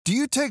Do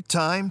you take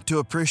time to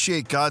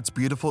appreciate God's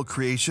beautiful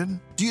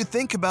creation? Do you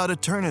think about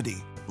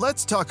eternity?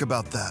 Let's talk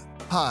about that.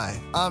 Hi,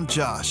 I'm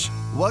Josh.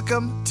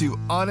 Welcome to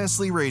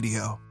Honestly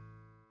Radio.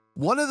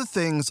 One of the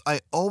things I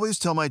always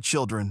tell my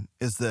children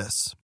is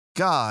this: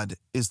 God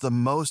is the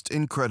most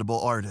incredible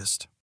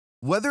artist.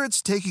 Whether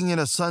it's taking in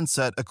a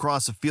sunset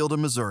across a field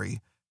in Missouri,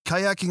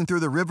 kayaking through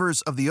the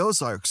rivers of the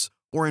Ozarks,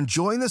 or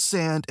enjoying the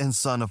sand and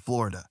sun of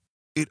Florida,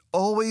 it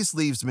always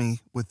leaves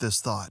me with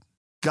this thought: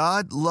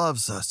 God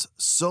loves us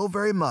so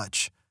very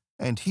much,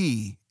 and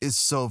He is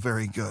so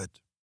very good.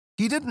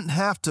 He didn't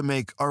have to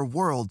make our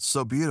world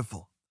so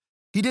beautiful.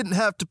 He didn't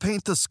have to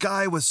paint the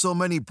sky with so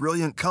many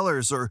brilliant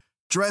colors, or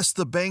dress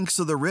the banks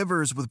of the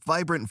rivers with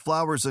vibrant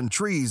flowers and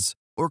trees,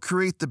 or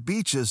create the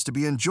beaches to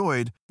be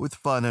enjoyed with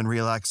fun and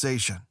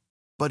relaxation.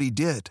 But He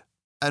did.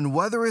 And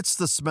whether it's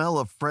the smell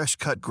of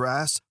fresh-cut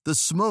grass, the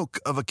smoke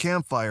of a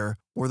campfire,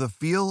 or the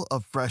feel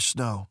of fresh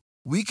snow,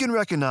 we can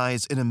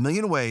recognize in a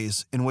million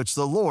ways in which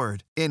the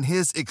Lord, in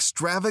His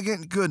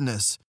extravagant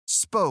goodness,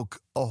 spoke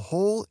a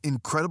whole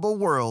incredible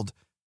world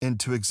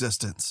into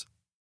existence.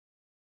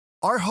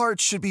 Our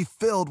hearts should be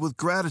filled with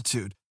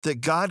gratitude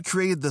that God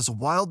created this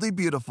wildly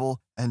beautiful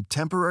and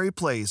temporary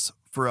place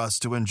for us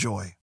to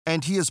enjoy,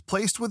 and He has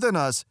placed within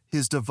us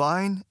His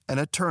divine and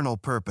eternal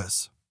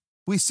purpose.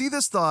 We see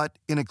this thought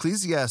in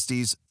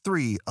Ecclesiastes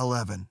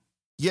 3:11.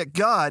 Yet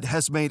God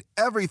has made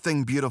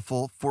everything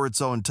beautiful for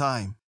its own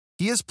time.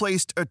 He has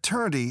placed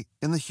eternity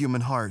in the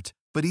human heart,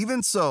 but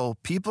even so,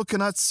 people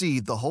cannot see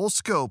the whole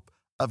scope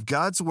of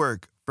God's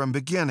work from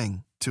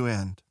beginning to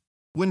end.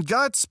 When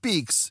God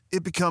speaks,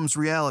 it becomes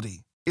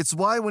reality. It's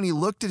why when He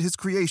looked at His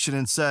creation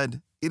and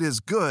said, "It is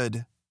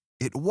good,"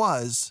 it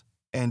was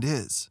and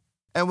is.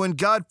 And when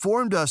God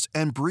formed us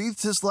and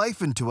breathed His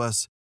life into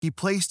us, He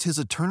placed His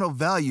eternal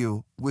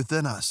value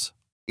within us.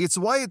 It's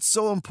why it's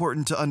so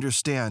important to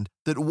understand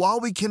that while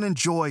we can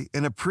enjoy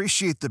and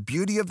appreciate the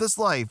beauty of this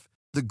life,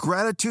 the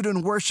gratitude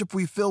and worship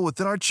we feel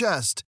within our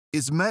chest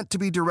is meant to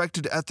be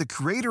directed at the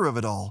Creator of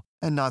it all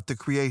and not the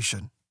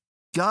creation.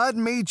 God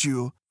made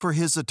you for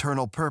His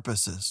eternal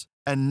purposes,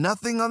 and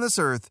nothing on this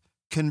earth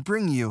can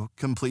bring you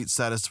complete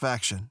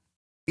satisfaction.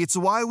 It's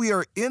why we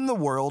are in the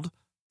world,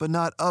 but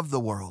not of the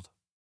world.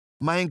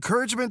 My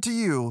encouragement to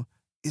you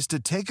is to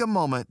take a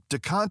moment to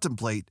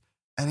contemplate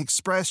and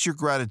express your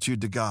gratitude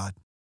to God.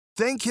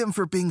 Thank Him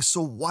for being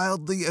so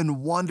wildly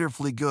and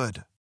wonderfully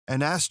good,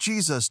 and ask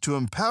Jesus to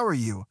empower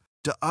you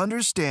to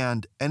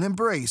understand and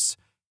embrace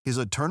His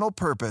eternal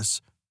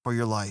purpose for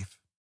your life.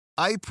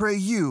 I pray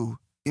you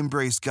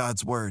embrace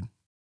God's Word.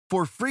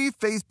 For free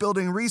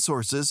faith-building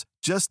resources,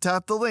 just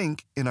tap the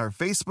link in our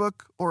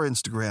Facebook or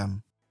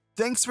Instagram.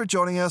 Thanks for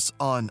joining us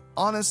on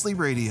Honestly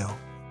Radio.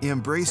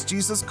 Embrace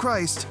Jesus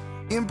Christ.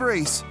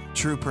 Embrace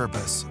true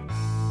purpose.